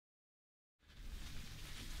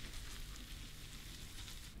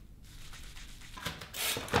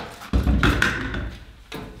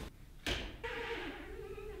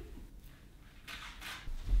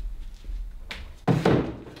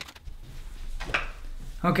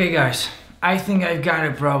Okay guys, I think I've got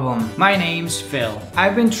a problem. My name's Phil.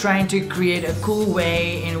 I've been trying to create a cool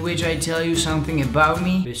way in which I tell you something about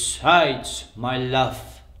me besides my love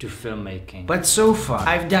to filmmaking. But so far,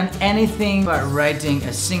 I've done anything but writing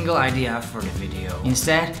a single idea for the video.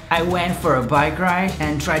 Instead, I went for a bike ride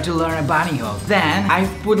and tried to learn a bunny hop. Then, I've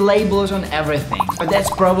put labels on everything. But that's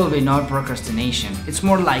probably not procrastination. It's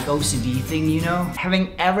more like OCD thing, you know?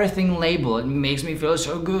 Having everything labeled makes me feel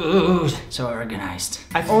so good, so organized.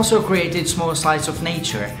 I've also created small slides of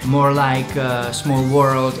nature, more like a small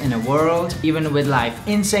world in a world, even with live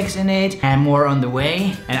insects in it, and more on the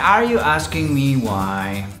way. And are you asking me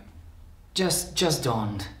why? Just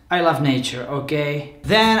don't. I love nature, okay?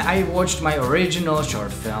 Then I watched my original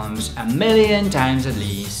short films a million times at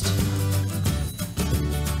least.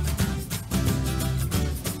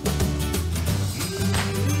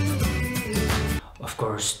 Of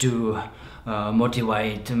course, to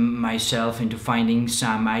motivate myself into finding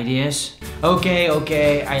some ideas.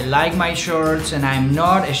 Okay, I like my shorts and I'm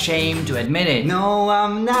not ashamed to admit it. No,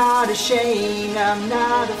 I'm not ashamed, I'm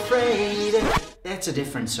not afraid. That's a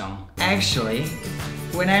different song. Actually,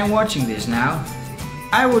 when I'm watching this now,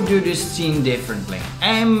 I would do this scene differently.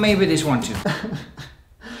 And maybe this one too.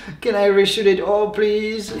 Can I reshoot it all,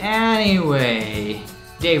 please? Anyway,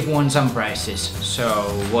 they've won some prizes, so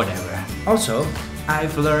whatever. Also,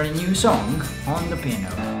 I've learned a new song on the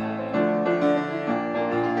piano.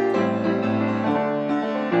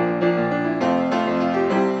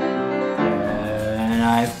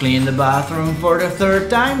 I've cleaned the bathroom for the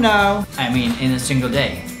third time now. I mean, in a single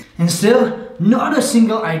day. And still, not a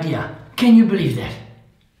single idea. Can you believe that?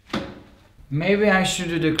 Maybe I should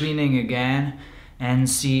do the cleaning again and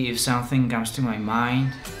see if something comes to my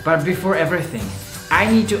mind. But before everything,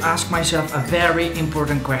 I need to ask myself a very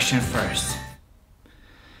important question first.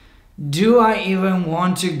 Do I even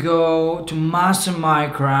want to go to master my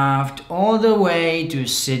craft all the way to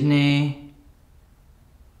Sydney?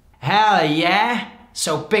 Hell yeah!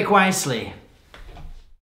 So pick wisely.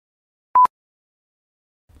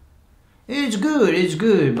 It's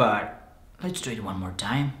good, but let's do it one more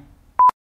time.